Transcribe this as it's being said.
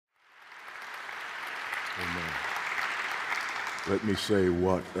Amen. Let me say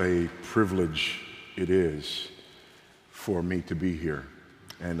what a privilege it is for me to be here,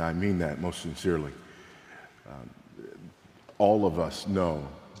 and I mean that most sincerely. All of us know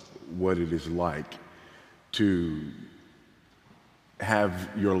what it is like to have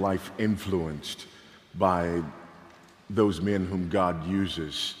your life influenced by those men whom God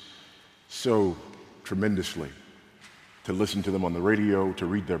uses so tremendously, to listen to them on the radio, to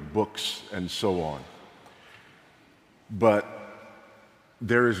read their books, and so on. But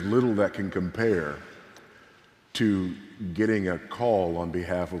there is little that can compare to getting a call on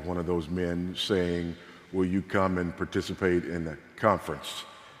behalf of one of those men saying, will you come and participate in the conference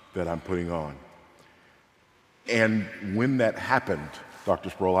that I'm putting on? And when that happened, Dr.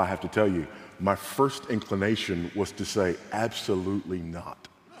 Sproul, I have to tell you, my first inclination was to say, absolutely not.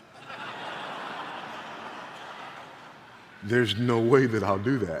 There's no way that I'll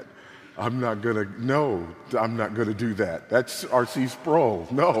do that. I'm not gonna do that. That's R.C. Sproul,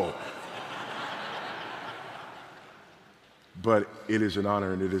 no. But it is an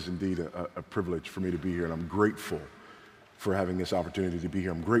honor and it is indeed a privilege for me to be here, and I'm grateful for having this opportunity to be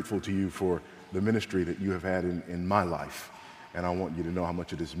here. I'm grateful to you for the ministry that you have had in my life, and I want you to know how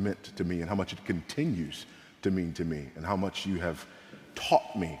much it has meant to me and how much it continues to mean to me and how much you have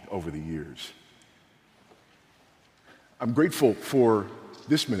taught me over the years. I'm grateful for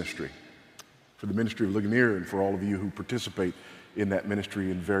this ministry, for the ministry of Ligonier, and for all of you who participate in that ministry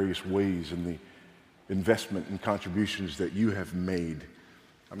in various ways and the investment and contributions that you have made.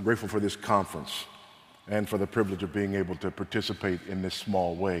 I'm grateful for this conference and for the privilege of being able to participate in this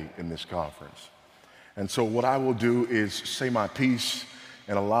small way in this conference. And so what I will do is say my piece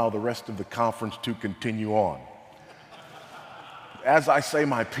and allow the rest of the conference to continue on. As I say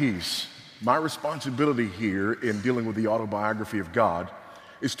my piece, my responsibility here in dealing with the autobiography of God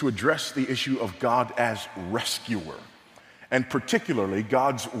is to address the issue of God as rescuer, and particularly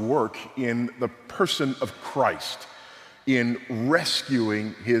God's work in the person of Christ in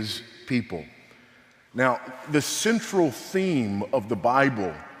rescuing his people. Now, the central theme of the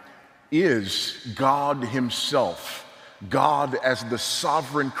Bible is God himself, God as the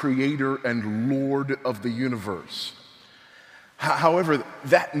sovereign creator and Lord of the universe. However,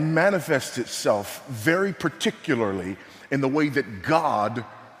 that manifests itself very particularly in the way that God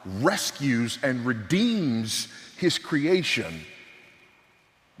rescues and redeems his creation.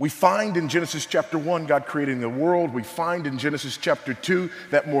 We find in Genesis chapter 1, God creating the world. We find in Genesis chapter 2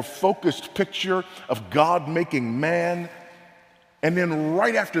 that more focused picture of God making man. And then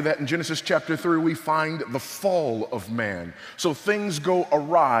right after that in Genesis chapter 3, we find the fall of man. So things go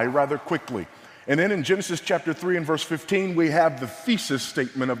awry rather quickly. And then in Genesis chapter 3 and verse 15, we have the thesis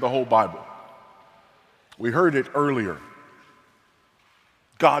statement of the whole Bible. We heard it earlier.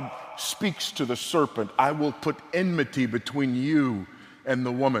 God speaks to the serpent, I will put enmity between you and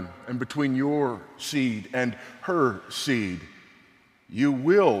the woman, and between your seed and her seed. You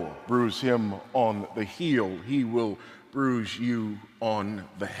will bruise him on the heel, he will bruise you on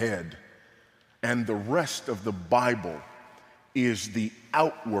the head. And the rest of the Bible is the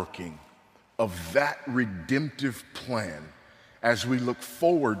outworking of that redemptive plan as we look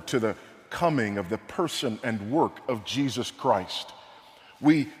forward to the coming of the person and work of Jesus Christ.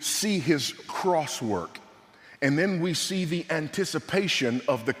 We see his cross work, and then we see the anticipation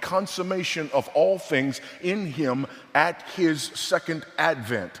of the consummation of all things in him at his second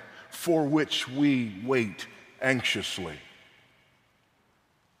advent, for which we wait anxiously.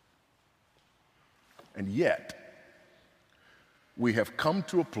 And yet, we have come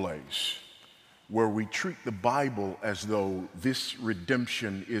to a place where we treat the Bible as though this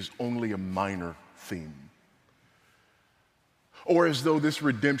redemption is only a minor theme, or as though this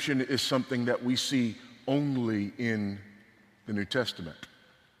redemption is something that we see only in the New Testament.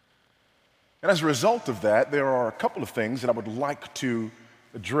 And as a result of that, there are a couple of things that I would like to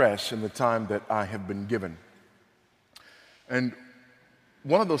address in the time that I have been given. And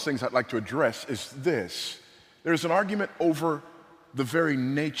one of those things I'd like to address is this. There's an argument over the very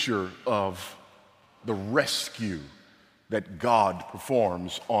nature of the rescue that God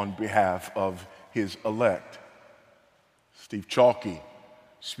performs on behalf of his elect. Steve Chalky,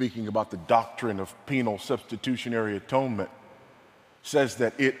 speaking about the doctrine of penal substitutionary atonement, says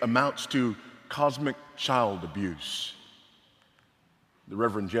that it amounts to cosmic child abuse. The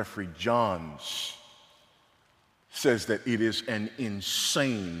Reverend Jeffrey Johns says that it is an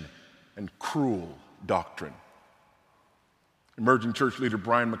insane and cruel doctrine. Emerging church leader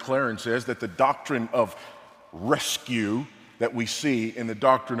Brian McLaren says that the doctrine of rescue that we see in the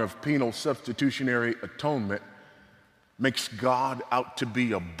doctrine of penal substitutionary atonement makes God out to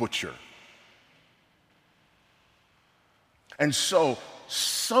be a butcher. And so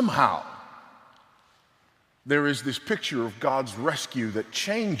somehow there is this picture of God's rescue that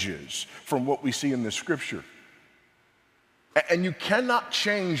changes from what we see in the scripture. And you cannot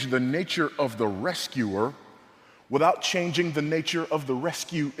change the nature of the rescuer without changing the nature of the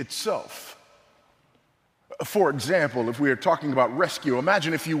rescue itself. For example, if we are talking about rescue,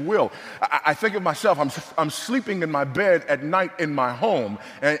 imagine, if you will, I think of myself, I'm sleeping in my bed at night in my home,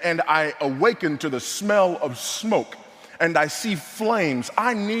 and I awaken to the smell of smoke, and I see flames.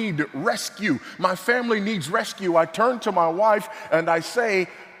 I need rescue. My family needs rescue. I turn to my wife and I say,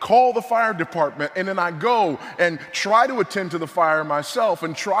 call the fire department, and then I go and try to attend to the fire myself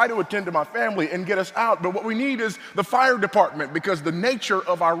and try to attend to my family and get us out. But what we need is the fire department, because the nature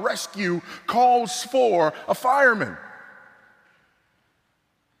of our rescue calls for a fireman.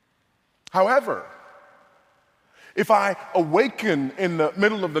 However, if I awaken in the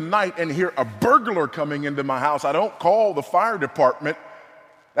middle of the night and hear a burglar coming into my house, I don't call the fire department.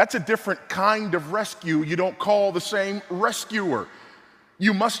 That's a different kind of rescue. You don't call the same rescuer.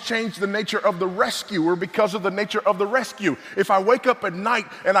 You must change the nature of the rescuer because of the nature of the rescue. If I wake up at night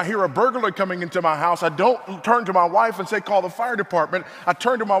and I hear a burglar coming into my house, I don't turn to my wife and say, call the fire department. I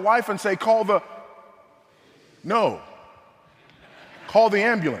turn to my wife and say, call the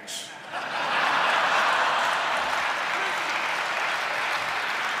ambulance.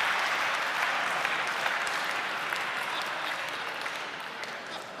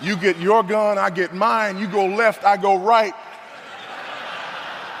 You get your gun, I get mine. You go left, I go right.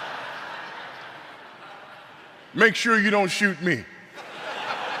 Make sure you don't shoot me.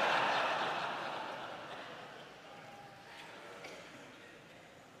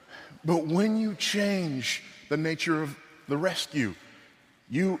 But when you change the nature of the rescue,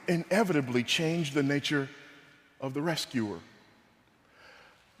 you inevitably change the nature of the rescuer.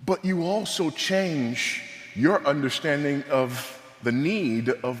 But you also change your understanding of the need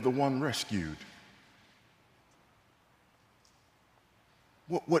of the one rescued.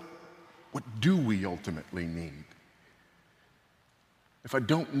 What do we ultimately need? If I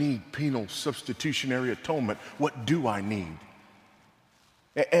don't need penal substitutionary atonement, what do I need?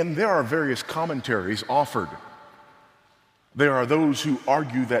 And there are various commentaries offered. There are those who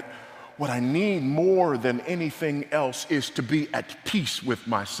argue that what I need more than anything else is to be at peace with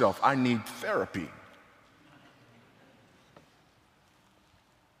myself. I need therapy.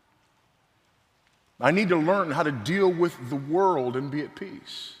 I need to learn how to deal with the world and be at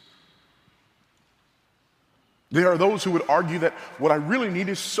peace. There are those who would argue that what I really need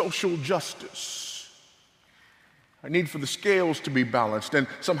is social justice. I need for the scales to be balanced, and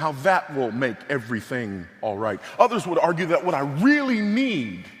somehow that will make everything all right. Others would argue that what I really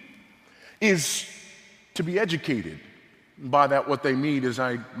need is to be educated. And by that, what they mean is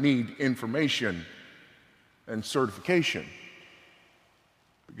I need information and certification.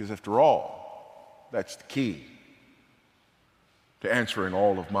 Because after all, that's the key to answering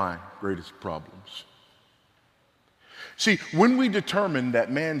all of my greatest problems. See, when we determine that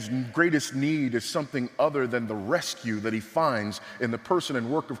man's greatest need is something other than the rescue that he finds in the person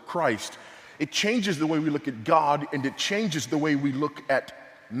and work of Christ, it changes the way we look at God, and it changes the way we look at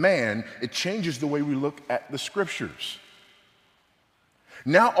man. It changes the way we look at the scriptures.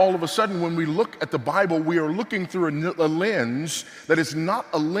 Now, all of a sudden, when we look at the Bible, we are looking through a lens that is not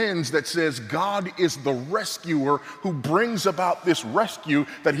a lens that says God is the rescuer who brings about this rescue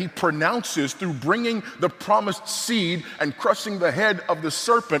that he pronounces through bringing the promised seed and crushing the head of the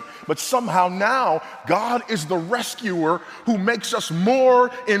serpent, but somehow now God is the rescuer who makes us more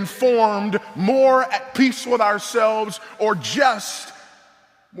informed, more at peace with ourselves, or just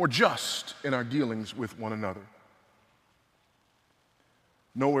more just in our dealings with one another.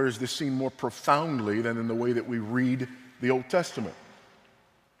 Nowhere is this seen more profoundly than in the way that we read the Old Testament.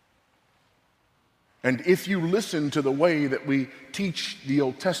 And if you listen to the way that we teach the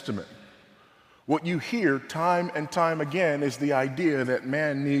Old Testament, what you hear time and time again is the idea that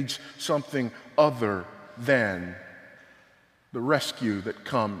man needs something other than the rescue that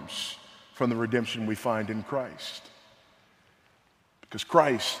comes from the redemption we find in Christ. Because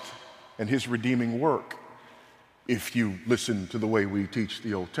Christ and his redeeming work, if you listen to the way we teach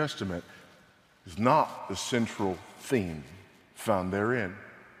the Old Testament, is not the central theme found therein.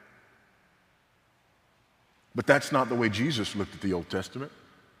 But that's not the way Jesus looked at the Old Testament.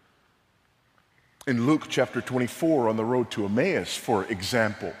 In Luke chapter 24, on the road to Emmaus, for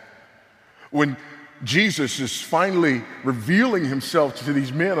example, when Jesus is finally revealing himself to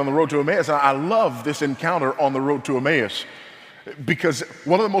these men on the road to Emmaus, I love this encounter on the road to Emmaus, because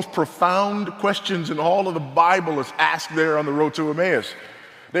one of the most profound questions in all of the Bible is asked there on the road to Emmaus.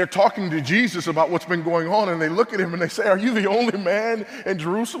 They're talking to Jesus about what's been going on, and they look at him and they say, are you the only man in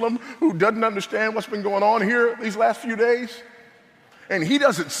Jerusalem who doesn't understand what's been going on here these last few days? And he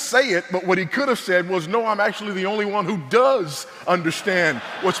doesn't say it, but what he could have said was, no, I'm actually the only one who does understand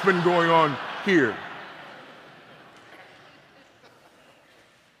what's been going on here.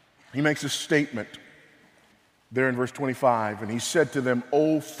 He makes a statement there in verse 25, and he said to them,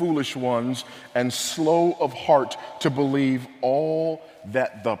 O foolish ones, and slow of heart to believe all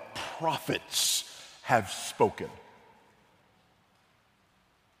that the prophets have spoken.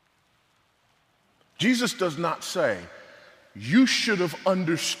 Jesus does not say, you should have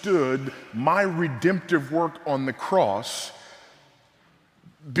understood my redemptive work on the cross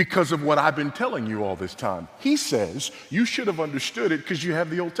because of what I've been telling you all this time. He says, you should have understood it because you have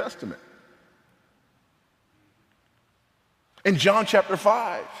the Old Testament. In John chapter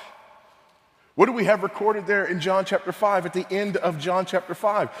 5, what do we have recorded there in John chapter 5, at the end of John chapter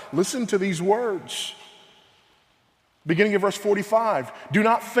 5? Listen to these words. Beginning of verse 45, do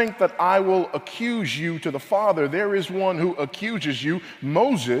not think that I will accuse you to the Father. There is one who accuses you,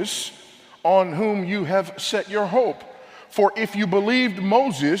 Moses, on whom you have set your hope. For if you believed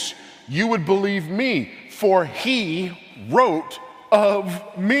Moses, you would believe me, for he wrote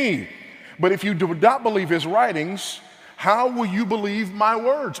of me. But if you do not believe his writings, how will you believe my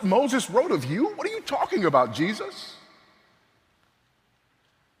words? Moses wrote of you? What are you talking about, Jesus?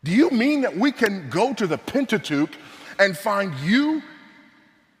 Do you mean that we can go to the Pentateuch and find you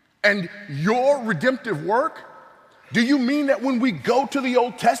and your redemptive work? Do you mean that when we go to the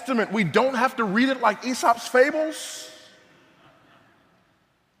Old Testament, we don't have to read it like Aesop's fables?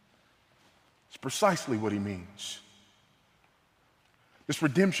 It's precisely what he means. This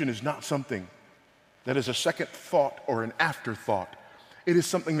redemption is not something that is a second thought or an afterthought. It is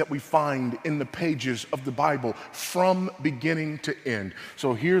something that we find in the pages of the Bible from beginning to end.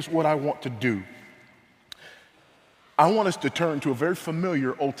 So here's what I want to do. I want us to turn to a very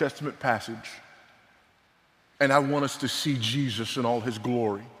familiar Old Testament passage, and I want us to see Jesus in all his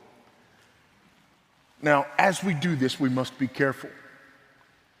glory. Now, as we do this, we must be careful.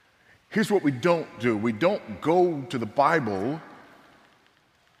 Here's what we don't do. We don't go to the Bible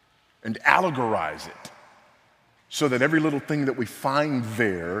and allegorize it so that every little thing that we find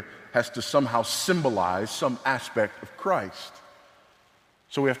there has to somehow symbolize some aspect of Christ.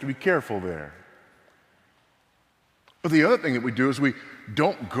 So we have to be careful there. But the other thing that we do is we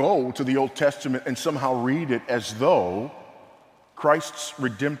don't go to the Old Testament and somehow read it as though Christ's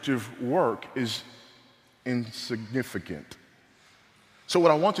redemptive work is insignificant. So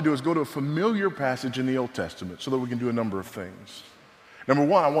what I want to do is go to a familiar passage in the Old Testament so that we can do a number of things. Number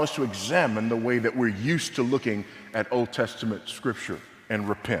one, I want us to examine the way that we're used to looking at Old Testament scripture and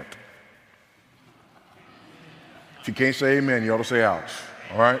repent. If you can't say amen, you ought to say ouch,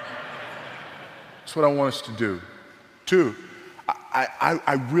 all right? That's what I want us to do. Two,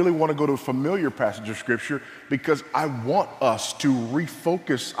 I really want to go to a familiar passage of scripture because I want us to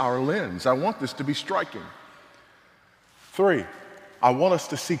refocus our lens. I want this to be striking. Three, I want us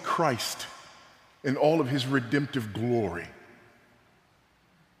to see Christ in all of his redemptive glory.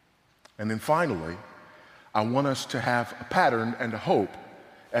 And then finally, I want us to have a pattern and a hope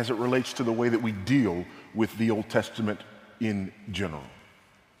as it relates to the way that we deal with the Old Testament in general.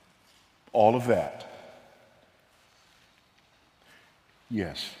 All of that,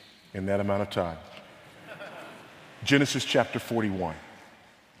 yes, in that amount of time. Genesis chapter 41.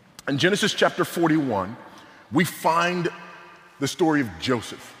 In Genesis chapter 41, we find the story of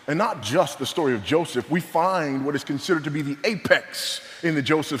Joseph. And not just the story of Joseph, we find what is considered to be the apex in the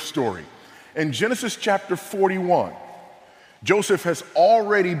Joseph story. In Genesis chapter 41, Joseph has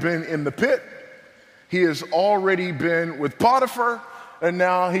already been in the pit. He has already been with Potiphar, and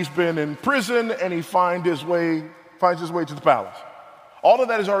now he's been in prison, and he finds his way to the palace. All of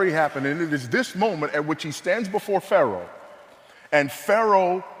that has already happened, and it is this moment at which he stands before Pharaoh, and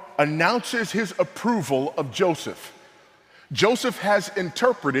Pharaoh announces his approval of Joseph. Joseph has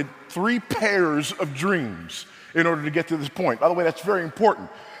interpreted 3 pairs of dreams in order to get to this point. By the way, that's very important.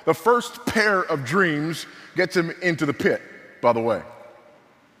 The first pair of dreams gets him into the pit, by the way.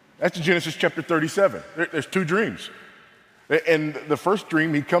 That's in Genesis chapter 37. There's 2 dreams. And the first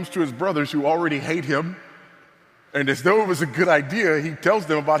dream, he comes to his brothers who already hate him, and as though it was a good idea, he tells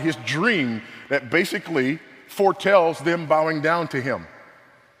them about his dream that basically foretells them bowing down to him.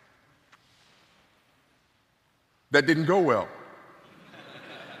 That didn't go well.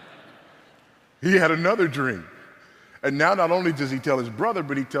 He had another dream. And now not only does he tell his brother,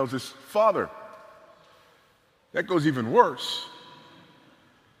 but he tells his father. That goes even worse.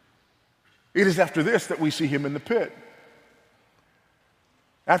 It is after this that we see him in the pit.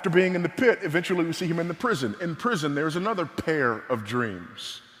 After being in the pit, eventually we see him in the prison. In prison, there's another pair of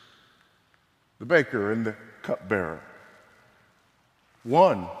dreams, the baker and the cupbearer.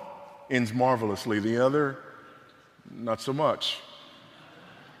 One ends marvelously, the other, not so much.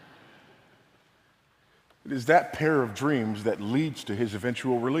 It is that pair of dreams that leads to his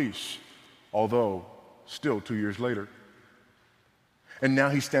eventual release, although still 2 years later. And now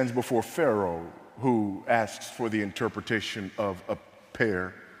he stands before Pharaoh, who asks for the interpretation of a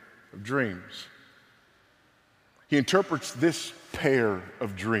pair of dreams. He interprets this pair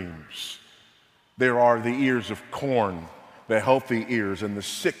of dreams. There are the ears of corn, the healthy ears, and the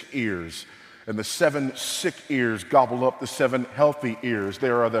sick ears. And the 7 sick ears gobble up the 7 healthy ears.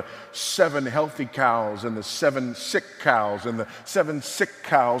 There are the 7 healthy cows and the 7 sick cows, and the 7 sick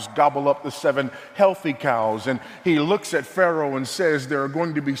cows gobble up the 7 healthy cows. And he looks at Pharaoh and says, there are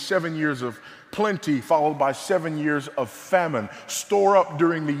going to be 7 years of plenty followed by 7 years of famine. Store up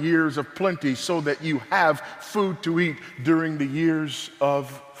during the years of plenty so that you have food to eat during the years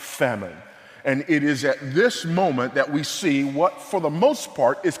of famine. And it is at this moment that we see what, for the most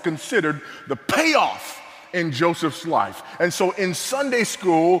part, is considered the payoff in Joseph's life. And so in Sunday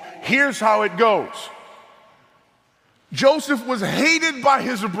school, here's how it goes. Joseph was hated by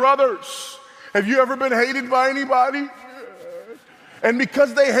his brothers. Have you ever been hated by anybody? And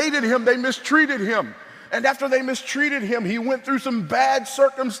because they hated him, they mistreated him. And after they mistreated him, he went through some bad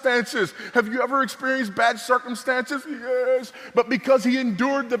circumstances. Have you ever experienced bad circumstances? Yes. But because he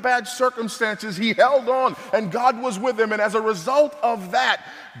endured the bad circumstances, he held on, and God was with him. And as a result of that,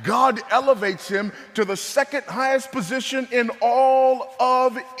 God elevates him to the second highest position in all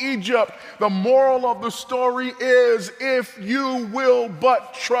of Egypt. The moral of the story is, if you will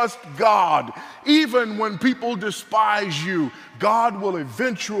but trust God, even when people despise you, God will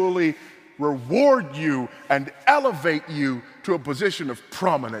eventually reward you and elevate you to a position of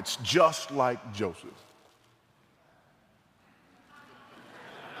prominence, just like Joseph.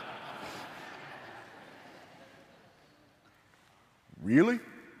 Really?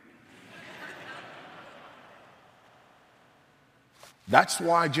 That's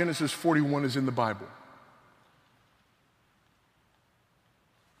why Genesis 41 is in the Bible.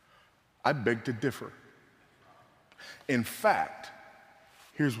 I beg to differ. In fact,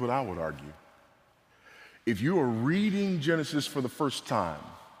 here's what I would argue. If you are reading Genesis for the first time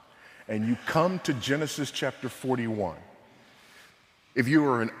and you come to Genesis chapter 41, if you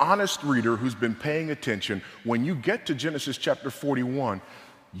are an honest reader who's been paying attention, when you get to Genesis chapter 41,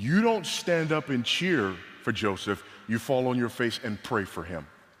 you don't stand up and cheer for Joseph, you fall on your face and pray for him.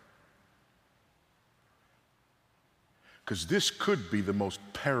 Because this could be the most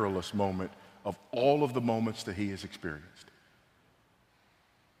perilous moment of all of the moments that he has experienced.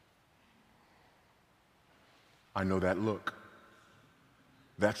 I know that look.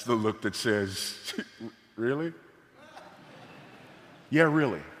 That's the look that says, really? Yeah,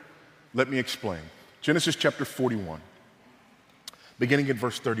 really. Let me explain. Genesis chapter 41, beginning at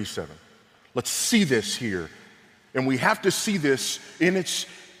verse 37. Let's see this here. And we have to see this in its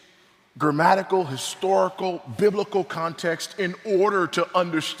grammatical, historical, biblical context in order to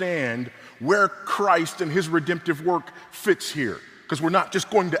understand where Christ and his redemptive work fits here. Because we're not just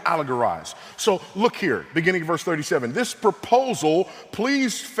going to allegorize. So look here, beginning of verse 37. This proposal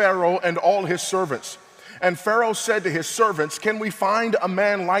pleased Pharaoh and all his servants. And Pharaoh said to his servants, can we find a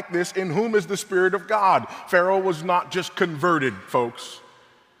man like this in whom is the Spirit of God? Pharaoh was not just converted, folks.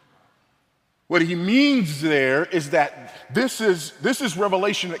 What he means there is that this is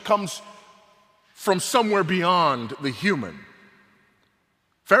revelation that comes from somewhere beyond the human.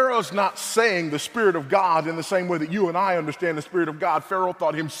 Pharaoh's not saying the Spirit of God in the same way that you and I understand the Spirit of God. Pharaoh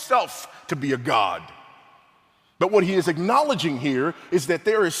thought himself to be a god. But what he is acknowledging here is that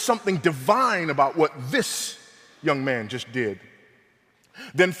there is something divine about what this young man just did.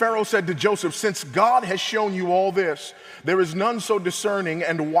 Then Pharaoh said to Joseph, since God has shown you all this, there is none so discerning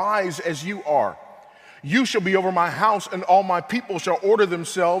and wise as you are. You shall be over my house, and all my people shall order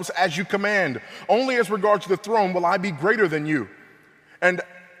themselves as you command. Only as regards the throne will I be greater than you. And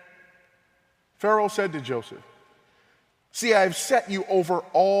Pharaoh said to Joseph, see, I have set you over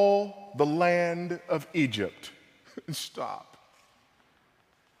all the land of Egypt. Stop.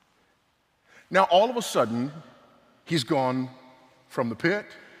 Now, all of a sudden, he's gone from the pit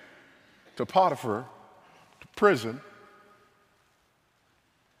to Potiphar to prison,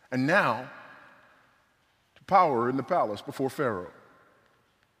 and now to power in the palace before Pharaoh.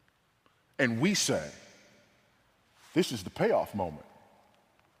 And we say, this is the payoff moment.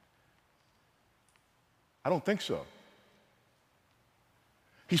 I don't think so.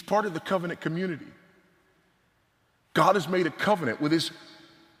 He's part of the covenant community. God has made a covenant with his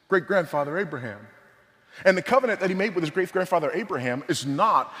great-grandfather Abraham. And the covenant that he made with his great-grandfather Abraham is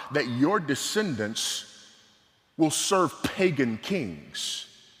not that your descendants will serve pagan kings.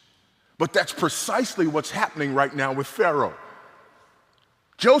 But that's precisely what's happening right now with Pharaoh.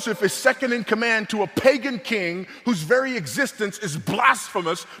 Joseph is second in command to a pagan king whose very existence is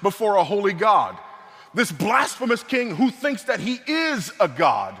blasphemous before a holy God. This blasphemous king who thinks that he is a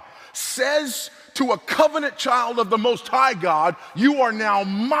God says to a covenant child of the Most High God, you are now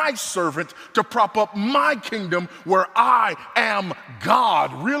my servant to prop up my kingdom where I am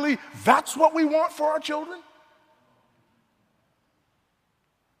God. Really? That's what we want for our children?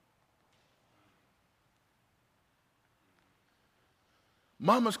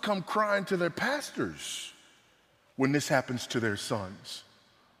 Mamas come crying to their pastors when this happens to their sons.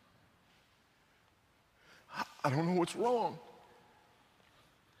 I don't know what's wrong.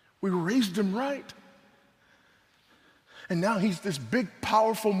 We raised him right. And now he's this big,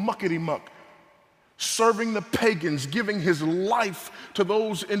 powerful muckety-muck, serving the pagans, giving his life to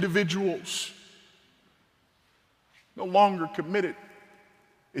those individuals. No longer committed,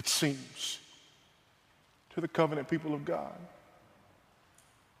 it seems, to the covenant people of God.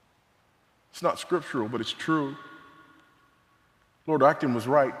 It's not scriptural, but it's true. Lord Acton was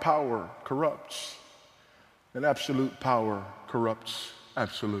right. Power corrupts. And absolute power corrupts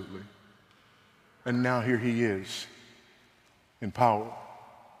absolutely. And now here he is in power.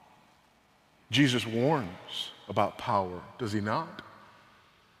 Jesus warns about power, does he not?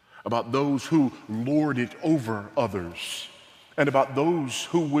 About those who lord it over others, and about those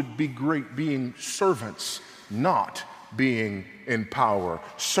who would be great being servants, not being in power,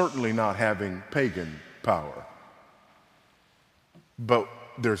 certainly not having pagan power. But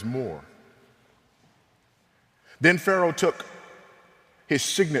there's more. Then Pharaoh took his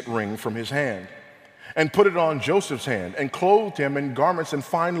signet ring from his hand and put it on Joseph's hand and clothed him in garments and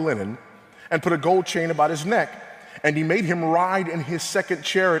fine linen and put a gold chain about his neck. And he made him ride in his second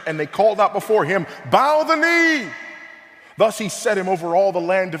chariot, and they called out before him, bow the knee. Thus he set him over all the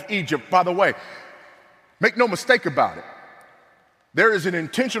land of Egypt. By the way, make no mistake about it. There is an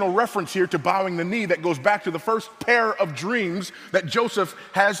intentional reference here to bowing the knee that goes back to the first pair of dreams that Joseph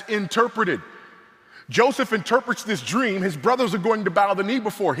has interpreted. Joseph interprets this dream. His brothers are going to bow the knee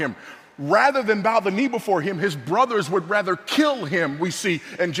before him. Rather than bow the knee before him, his brothers would rather kill him, we see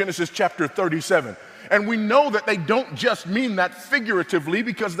in Genesis chapter 37. And we know that they don't just mean that figuratively,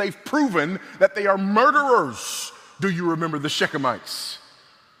 because they've proven that they are murderers. Do you remember the Shechemites?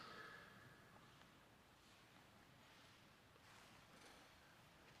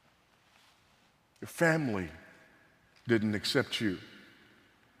 Your family didn't accept you.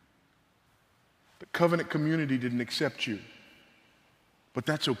 The covenant community didn't accept you. But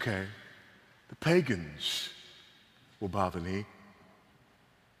that's okay. The pagans will bow the knee.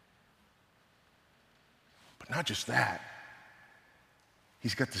 But not just that.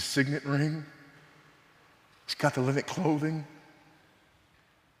 He's got the signet ring. He's got the linen clothing.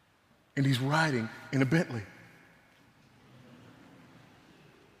 And he's riding in a Bentley.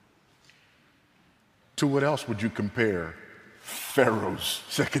 To what else would you compare Pharaoh's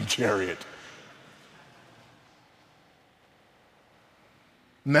second chariot?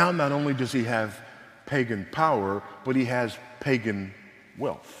 Now, not only does he have pagan power, but he has pagan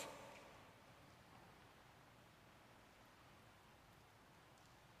wealth.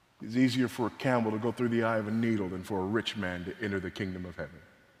 It's easier for a camel to go through the eye of a needle than for a rich man to enter the kingdom of heaven.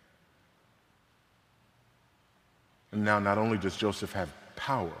 And now, not only does Joseph have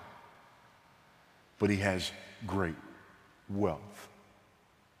power, but he has great wealth.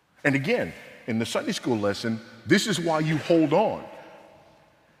 And again, in the Sunday school lesson, this is why you hold on.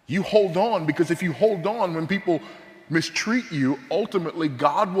 You hold on because if you hold on when people mistreat you, ultimately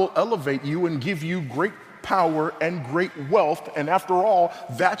God will elevate you and give you great power and great wealth. And after all,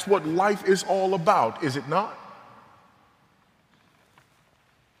 that's what life is all about, is it not?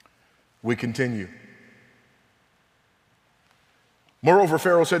 We continue. Moreover,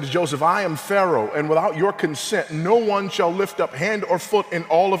 Pharaoh said to Joseph, I am Pharaoh, and without your consent, no one shall lift up hand or foot in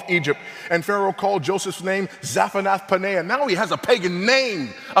all of Egypt. And Pharaoh called Joseph's name Zaphanath-Paneah. Now he has a pagan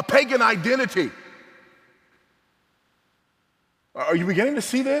name, a pagan identity. Are you beginning to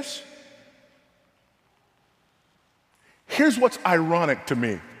see this? Here's what's ironic to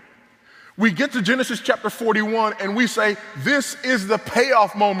me. We get to Genesis chapter 41 and we say, this is the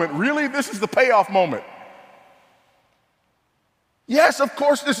payoff moment. Really? This is the payoff moment. Yes, of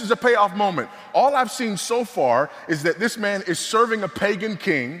course this is a payoff moment. All I've seen so far is that this man is serving a pagan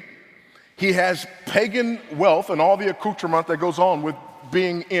king. He has pagan wealth and all the accoutrement that goes on with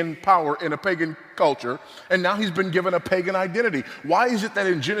being in power in a pagan culture, and now he's been given a pagan identity. Why is it that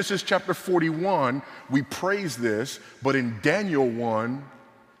in Genesis chapter 41 we praise this, but in Daniel 1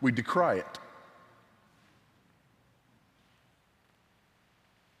 we decry it?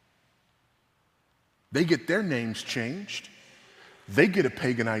 They get their names changed. They get a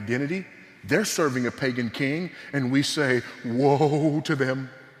pagan identity. They're serving a pagan king, and we say, woe to them.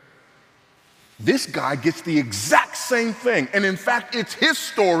 This guy gets the exact same thing. And in fact, it's his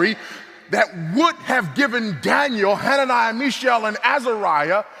story that would have given Daniel, Hananiah, Mishael, and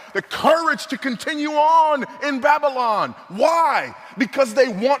Azariah the courage to continue on in Babylon. Why? Because they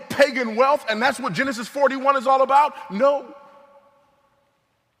want pagan wealth, and that's what Genesis 41 is all about? No.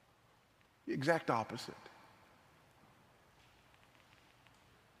 The exact opposite.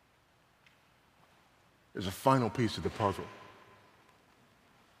 There's a final piece of the puzzle.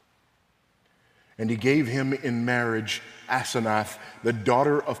 And he gave him in marriage Asenath, the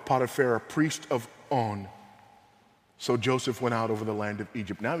daughter of Potiphar, priest of On. So Joseph went out over the land of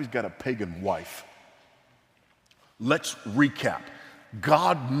Egypt. Now he's got a pagan wife. Let's recap.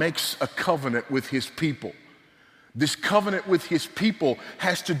 God makes a covenant with his people. This covenant with his people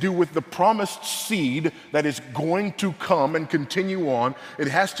has to do with the promised seed that is going to come and continue on. It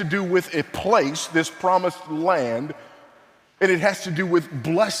has to do with a place, this promised land, and it has to do with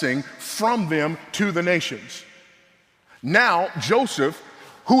blessing from them to the nations. Now, Joseph,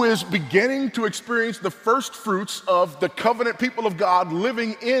 who is beginning to experience the first fruits of the covenant people of God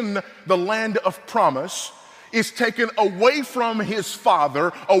living in the land of promise, is taken away from his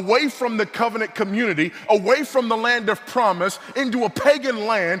father, away from the covenant community, away from the land of promise, into a pagan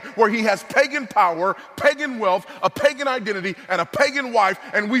land where he has pagan power, pagan wealth, a pagan identity, and a pagan wife.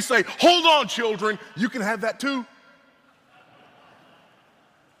 And we say, hold on, children, you can have that too.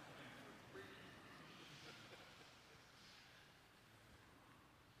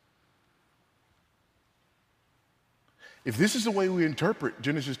 If this is the way we interpret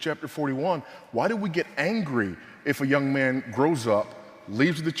Genesis chapter 41, why do we get angry if a young man grows up,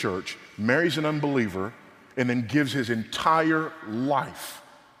 leaves the church, marries an unbeliever, and then gives his entire life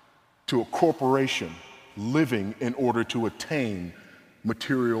to a corporation living in order to attain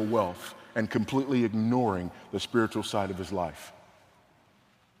material wealth and completely ignoring the spiritual side of his life?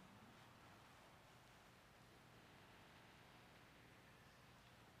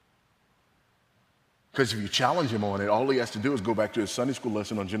 Because if you challenge him on it, all he has to do is go back to his Sunday school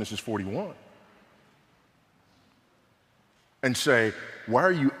lesson on Genesis 41 and say, why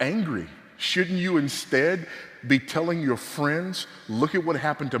are you angry? Shouldn't you instead be telling your friends, look at what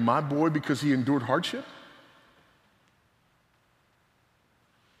happened to my boy because he endured hardship?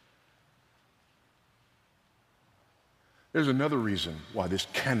 There's another reason why this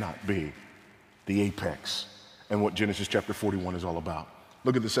cannot be the apex and what Genesis chapter 41 is all about.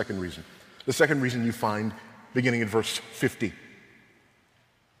 Look at the second reason. The second reason you find beginning in verse 50.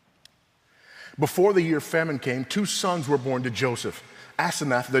 Before the year famine came, 2 sons were born to Joseph.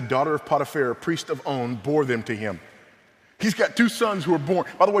 Asenath, the daughter of Potiphar, priest of On, bore them to him. He's got 2 sons who were born.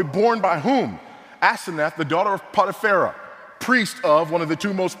 By the way, born by whom? Asenath, the daughter of Potiphar, priest of one of the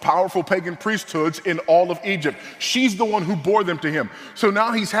 2 most powerful pagan priesthoods in all of Egypt. She's the one who bore them to him. So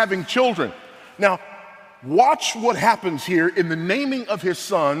now he's having children. Now, watch what happens here in the naming of his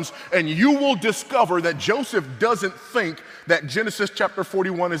sons, and you will discover that Joseph doesn't think that Genesis chapter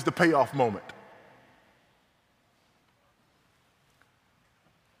 41 is the payoff moment.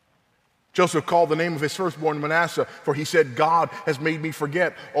 Joseph called the name of his firstborn Manasseh, for he said, God has made me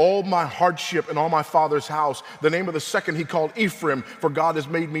forget all my hardship and all my father's house. The name of the second he called Ephraim, for God has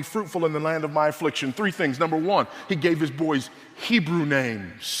made me fruitful in the land of my affliction. 3 things. Number 1, he gave his boys Hebrew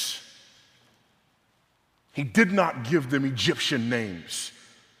names. He did not give them Egyptian names.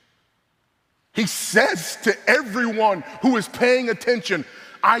 He says to everyone who is paying attention,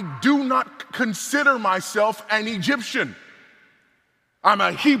 I do not consider myself an Egyptian. I'm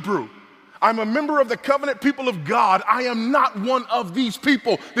a Hebrew. I'm a member of the covenant people of God. I am not one of these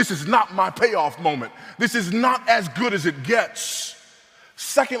people. This is not my payoff moment. This is not as good as it gets.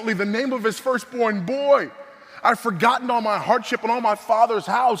 Secondly, the name of his firstborn boy. I've forgotten all my hardship and all my father's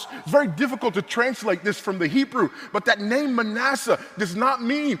house. It's very difficult to translate this from the Hebrew, but that name Manasseh does not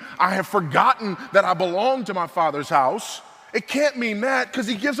mean I have forgotten that I belong to my father's house. It can't mean that because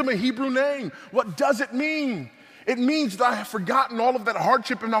he gives him a Hebrew name. What does it mean? It means that I have forgotten all of that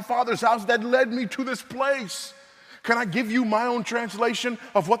hardship in my father's house that led me to this place. Can I give you my own translation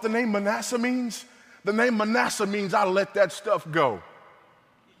of what the name Manasseh means? The name Manasseh means I let that stuff go.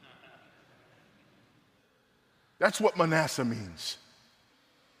 That's what Manasseh means.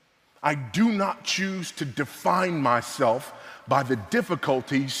 I do not choose to define myself by the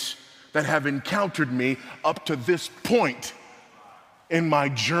difficulties that have encountered me up to this point in my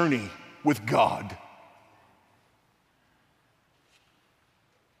journey with God.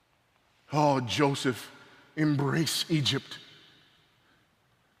 Oh, Joseph, embrace Egypt.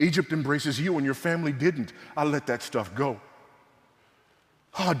 Egypt embraces you and your family didn't. I let that stuff go.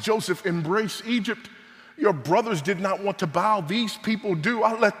 Oh, Joseph, embrace Egypt. Your brothers did not want to bow. These people do.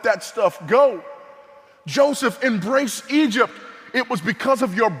 I let that stuff go. Joseph, embrace Egypt. It was because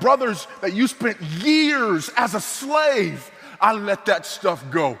of your brothers that you spent years as a slave. I let that stuff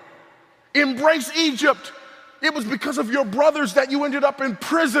go. Embrace Egypt. It was because of your brothers that you ended up in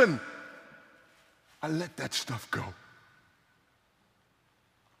prison. I let that stuff go.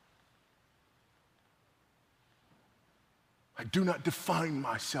 I do not define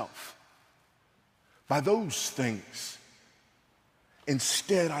myself by those things.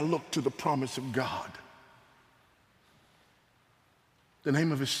 Instead, I look to the promise of God. The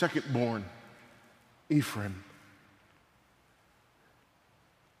name of his secondborn, Ephraim.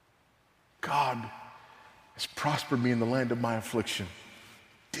 God has prospered me in the land of my affliction.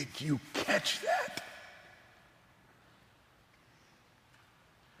 Did you catch that?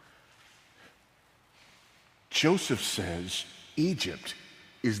 Joseph says Egypt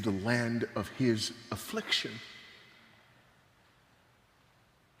is the land of his affliction,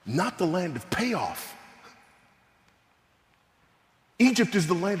 not the land of payoff. Egypt is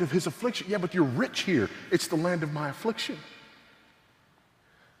the land of his affliction. Yeah, but you're rich here. It's the land of my affliction.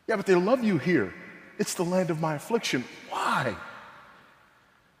 Yeah, but they love you here. It's the land of my affliction. Why?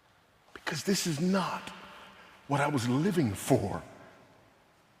 Because this is not what I was living for.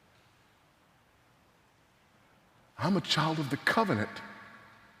 I'm a child of the covenant.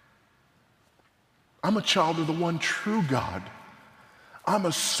 I'm a child of the one true God. I'm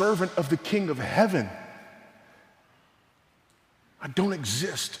a servant of the King of heaven. I don't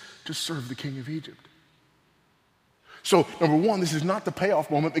exist to serve the king of Egypt. So, number one, this is not the payoff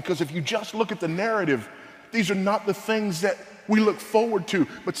moment, because if you just look at the narrative, these are not the things that we look forward to.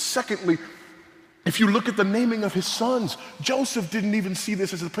 But secondly, if you look at the naming of his sons, Joseph didn't even see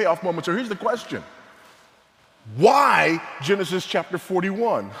this as a payoff moment. So here's the question. Why Genesis chapter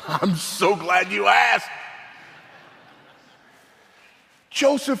 41? I'm so glad you asked.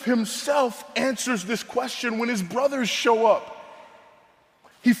 Joseph himself answers this question when his brothers show up.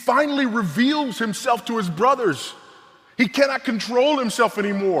 He finally reveals himself to his brothers. He cannot control himself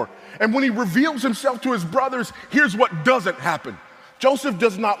anymore. And when he reveals himself to his brothers, here's what doesn't happen. Joseph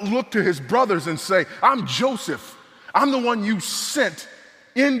does not look to his brothers and say, I'm Joseph. I'm the one you sent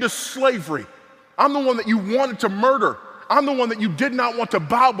into slavery. I'm the one that you wanted to murder. I'm the one that you did not want to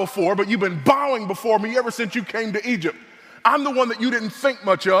bow before, but you've been bowing before me ever since you came to Egypt. I'm the one that you didn't think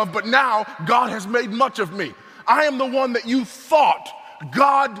much of, but now God has made much of me. I am the one that you thought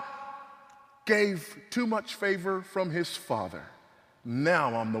God gave too much favor from his father.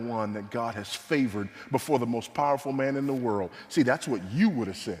 Now I'm the one that God has favored before the most powerful man in the world. See, that's what you would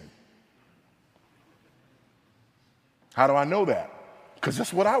have said. How do I know that? Because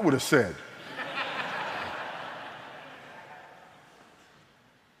that's what I would have said.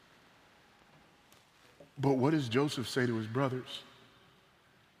 But what does Joseph say to his brothers?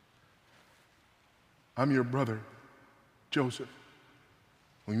 I'm your brother, Joseph,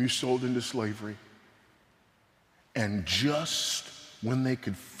 when you sold into slavery. And just when they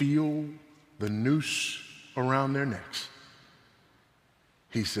could feel the noose around their necks,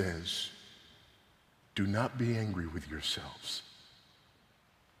 he says, do not be angry with yourselves,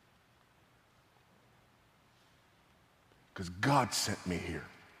 because God sent me here.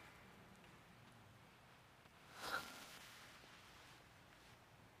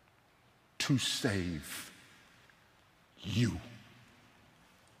 To save you.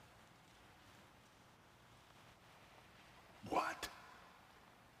 What?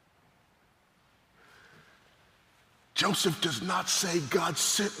 Joseph does not say, God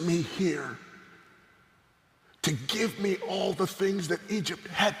sent me here to give me all the things that Egypt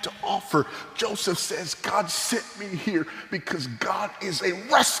had to offer. Joseph says, God sent me here because God is a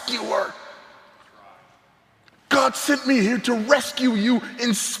rescuer. God sent me here to rescue you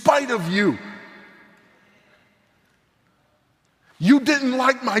in spite of you. You didn't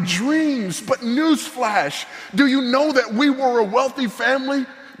like my dreams, but newsflash, do you know that we were a wealthy family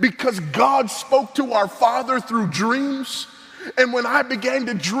because God spoke to our father through dreams? And when I began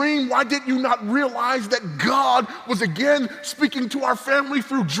to dream, why did you not realize that God was again speaking to our family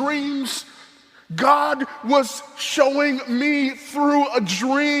through dreams? God was showing me through a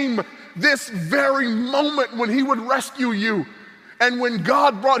dream this very moment when he would rescue you. And when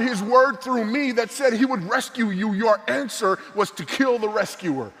God brought his word through me that said he would rescue you, your answer was to kill the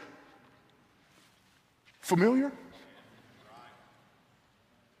rescuer. Familiar?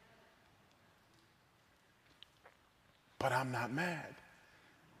 But I'm not mad,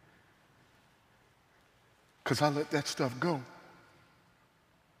 because I let that stuff go.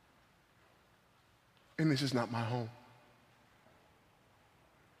 And this is not my home.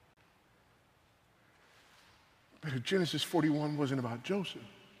 But if Genesis 41 wasn't about Joseph,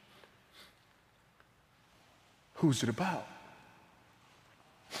 who's it about?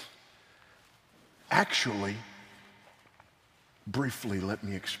 Actually, briefly, let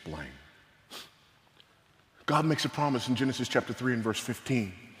me explain. God makes a promise in Genesis chapter 3 and verse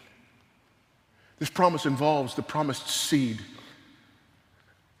 15. This promise involves the promised seed.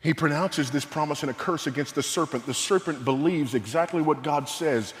 He pronounces this promise and a curse against the serpent. The serpent believes exactly what God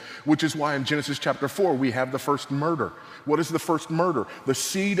says, which is why in Genesis chapter 4 we have the first murder. What is the first murder? The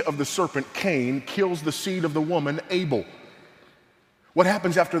seed of the serpent, Cain, kills the seed of the woman, Abel. What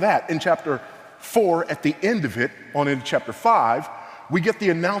happens after that? In chapter 4, at the end of it, on into chapter 5, we get the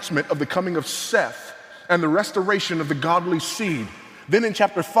announcement of the coming of Seth and the restoration of the godly seed. Then in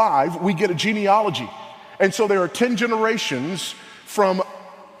chapter 5, we get a genealogy. And so there are 10 generations from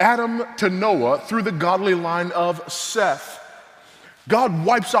Adam to Noah through the godly line of Seth. God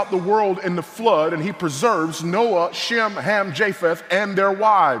wipes out the world in the flood, and he preserves Noah, Shem, Ham, Japheth, and their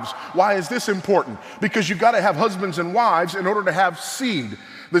wives. Why is this important? Because you got to have husbands and wives in order to have seed.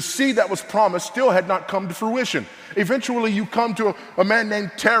 The seed that was promised still had not come to fruition. Eventually, you come to a man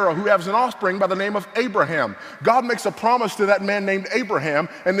named Terah who has an offspring by the name of Abraham. God makes a promise to that man named Abraham,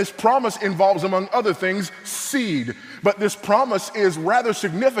 and this promise involves, among other things, seed. But this promise is rather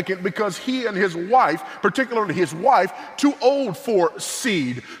significant because he and his wife, particularly his wife, too old for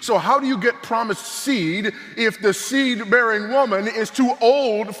seed. So how do you get promised seed if the seed-bearing woman is too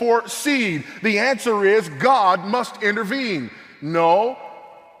old for seed? The answer is God must intervene. No.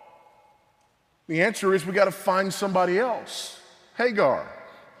 The answer is we got to find somebody else. Hagar.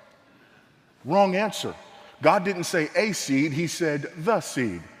 Wrong answer. God didn't say a seed, he said the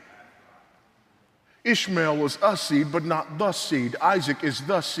seed. Ishmael was a seed, but not the seed. Isaac is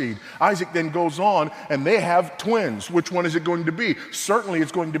the seed. Isaac then goes on, and they have twins. Which one is it going to be? Certainly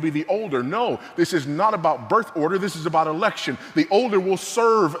it's going to be the older. No, this is not about birth order. This is about election. The older will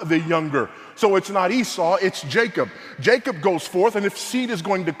serve the younger. So it's not Esau, it's Jacob. Jacob goes forth, and if seed is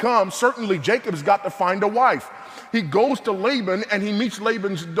going to come, certainly Jacob's got to find a wife. He goes to Laban, and he meets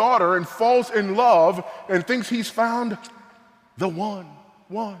Laban's daughter and falls in love and thinks he's found the one.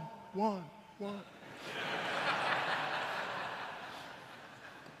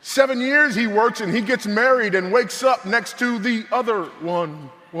 7 years he works, and he gets married and wakes up next to the other one.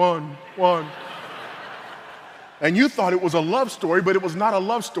 And you thought it was a love story, but it was not a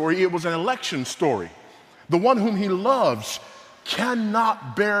love story, it was an election story. The one whom he loves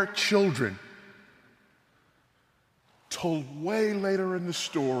cannot bear children. Told way later in the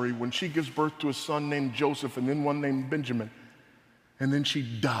story when she gives birth to a son named Joseph and then one named Benjamin, and then she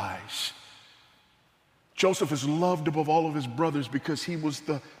dies. Joseph is loved above all of his brothers because he was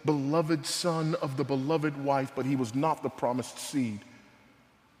the beloved son of the beloved wife, but he was not the promised seed.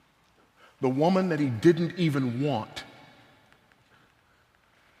 The woman that he didn't even want,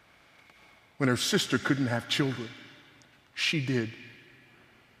 when her sister couldn't have children, she did.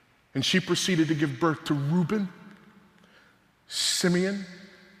 And she proceeded to give birth to Reuben, Simeon,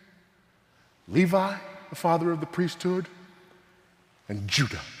 Levi, the father of the priesthood, and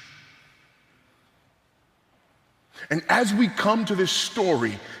Judah. And as we come to this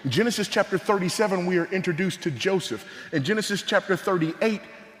story, in Genesis chapter 37, we are introduced to Joseph. In Genesis chapter 38,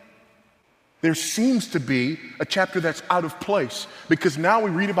 there seems to be a chapter that's out of place because now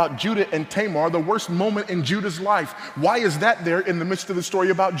we read about Judah and Tamar, the worst moment in Judah's life. Why is that there in the midst of the story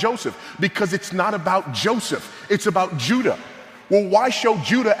about Joseph? Because it's not about Joseph, it's about Judah. Well, why show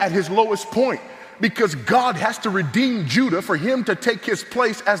Judah at his lowest point? Because God has to redeem Judah for him to take his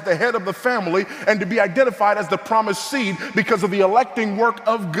place as the head of the family and to be identified as the promised seed because of the electing work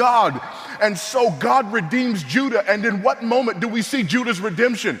of God. And so God redeems Judah. And in what moment do we see Judah's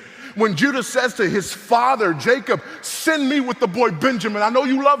redemption? When Judah says to his father, Jacob, send me with the boy Benjamin. I know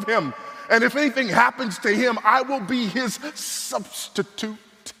you love him. And if anything happens to him, I will be his substitute.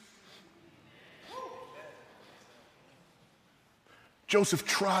 Joseph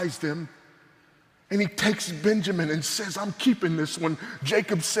tries them. And he takes Benjamin and says, I'm keeping this one.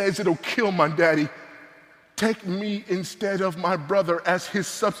 Jacob says, it'll kill my daddy. Take me instead of my brother as his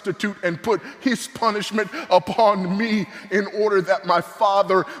substitute and put his punishment upon me in order that my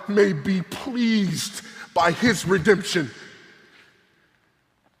father may be pleased by his redemption.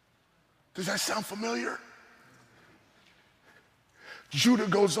 Does that sound familiar? Judah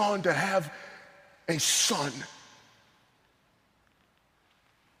goes on to have a son.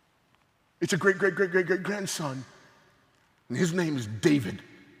 It's a great-grandson. And his name is David.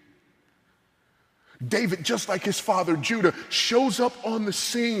 David, just like his father Judah, shows up on the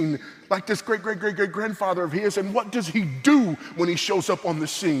scene like this great-grandfather of his. And what does he do when he shows up on the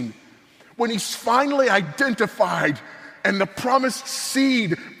scene? When he's finally identified and the promised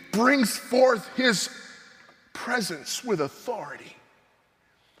seed brings forth his presence with authority,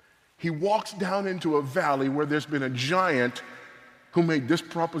 he walks down into a valley where there's been a giant who made this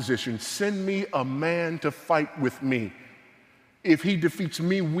proposition: send me a man to fight with me. If he defeats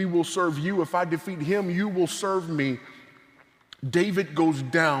me, we will serve you. If I defeat him, you will serve me. David goes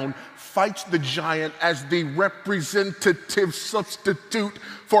down, fights the giant as the representative substitute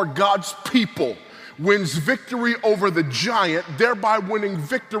for God's people, wins victory over the giant, thereby winning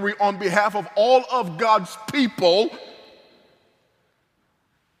victory on behalf of all of God's people.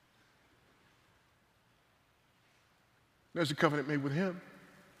 There's a covenant made with him.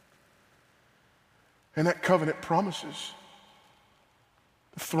 And that covenant promises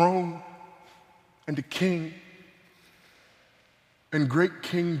the throne and the king, and great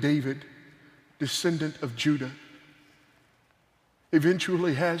King David, descendant of Judah,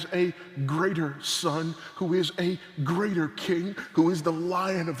 eventually has a greater son who is a greater king, who is the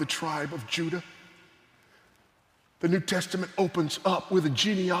Lion of the tribe of Judah. The New Testament opens up with a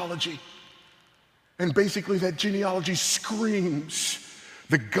genealogy, and basically that genealogy screams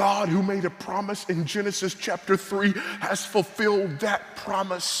the God who made a promise in Genesis chapter 3 has fulfilled that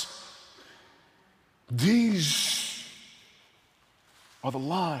promise. These are the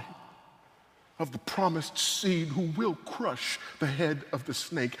line of the promised seed who will crush the head of the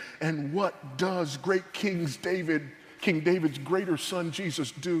snake. And what does great King David's greater son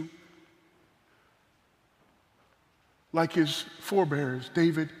Jesus do? Like his forebears,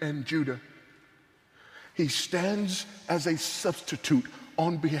 David and Judah, he stands as a substitute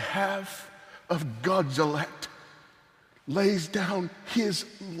on behalf of God's elect, lays down his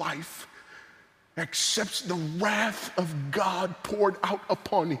life, accepts the wrath of God poured out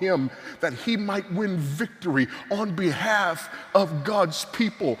upon him that he might win victory on behalf of God's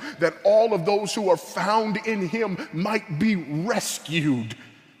people, that all of those who are found in him might be rescued.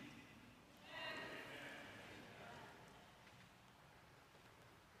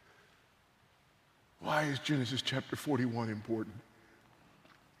 Why is Genesis chapter 41 important?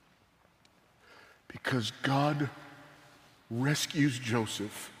 Because God rescues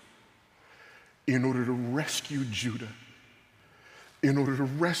Joseph in order to rescue Judah, in order to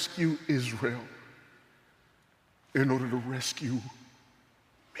rescue Israel, in order to rescue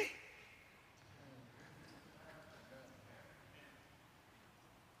me.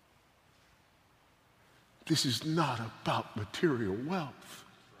 This is not about material wealth.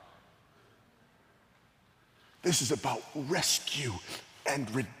 This is about rescue and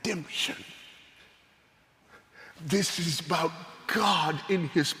redemption. This is about God in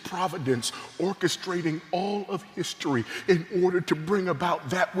his providence orchestrating all of history in order to bring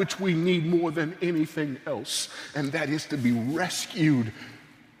about that which we need more than anything else, and that is to be rescued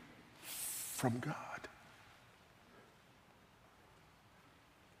from God.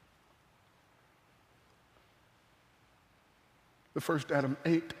 The first Adam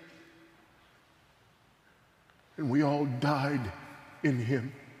ate, and we all died in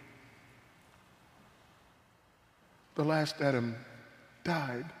him. The last Adam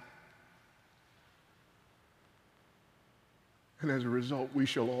died, and as a result, we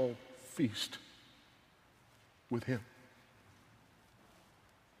shall all feast with him.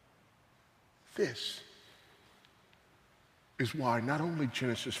 This is why not only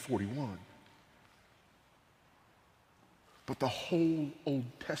Genesis 41, but the whole Old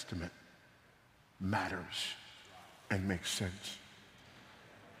Testament matters and makes sense.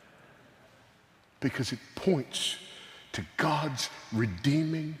 Because it points to God's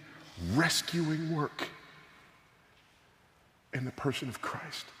redeeming, rescuing work in the person of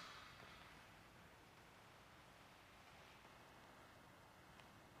Christ.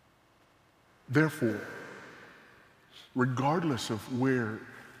 Therefore, regardless of where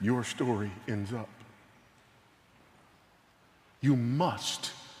your story ends up, you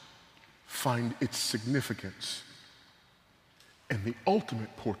must find its significance in the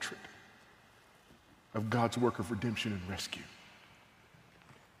ultimate portrait of God's work of redemption and rescue.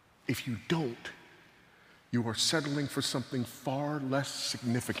 If you don't, you are settling for something far less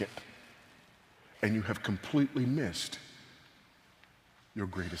significant, and you have completely missed your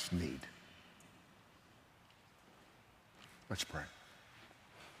greatest need. Let's pray.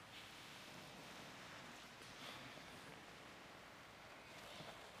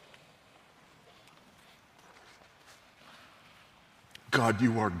 God,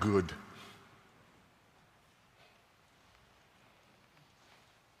 you are good.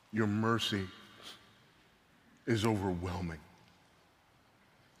 Your mercy is overwhelming.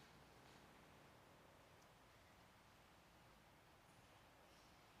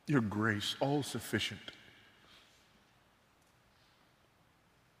 Your grace, all sufficient.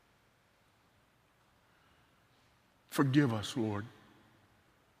 Forgive us, Lord,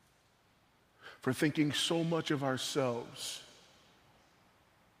 for thinking so much of ourselves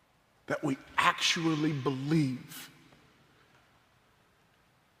that we actually believe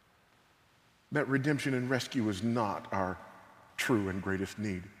that redemption and rescue is not our true and greatest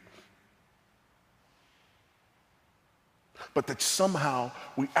need. But that somehow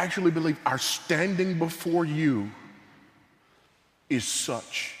we actually believe our standing before you is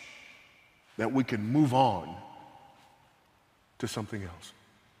such that we can move on to something else.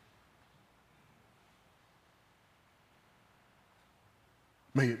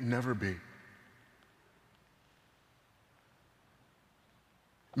 May it never be.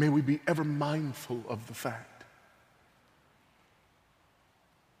 May we be ever mindful of the fact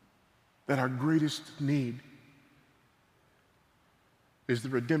that our greatest need is the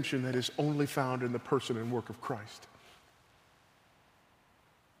redemption that is only found in the person and work of Christ.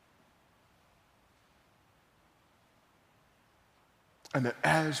 And that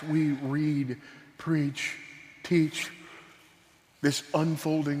as we read, preach, teach this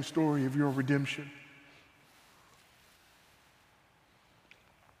unfolding story of your redemption,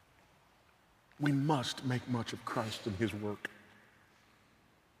 we must make much of Christ and his work.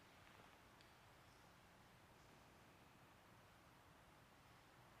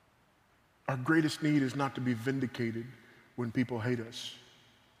 Our greatest need is not to be vindicated when people hate us.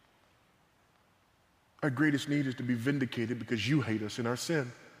 Our greatest need is to be vindicated because you hate us in our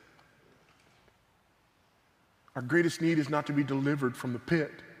sin. Our greatest need is not to be delivered from the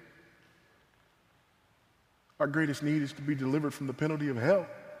pit. Our greatest need is to be delivered from the penalty of hell.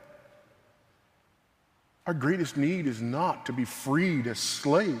 Our greatest need is not to be freed as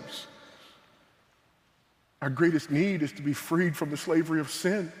slaves. Our greatest need is to be freed from the slavery of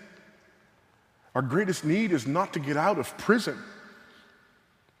sin. Our greatest need is not to get out of prison.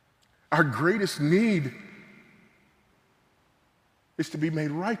 Our greatest need is to be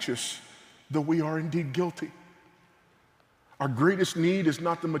made righteous, though we are indeed guilty. Our greatest need is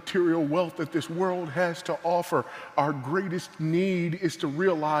not the material wealth that this world has to offer. Our greatest need is to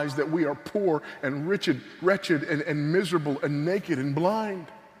realize that we are poor and wretched and miserable and naked and blind.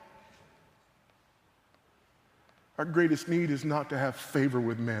 Our greatest need is not to have favor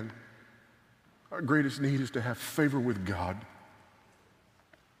with men. Our greatest need is to have favor with God.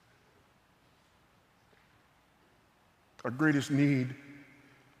 Our greatest need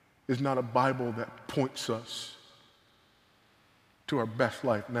is not a Bible that points us to our best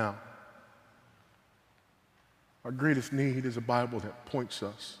life now. Our greatest need is a Bible that points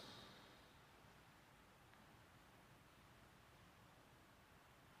us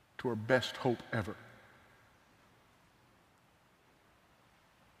to our best hope ever.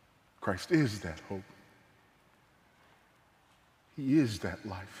 Christ is that hope. He is that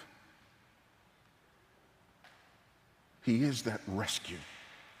life. He is that rescue.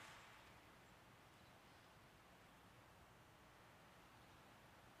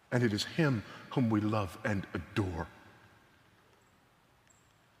 And it is him whom we love and adore.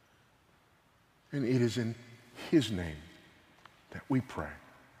 And it is in his name that we pray.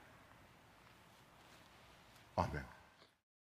 Amen.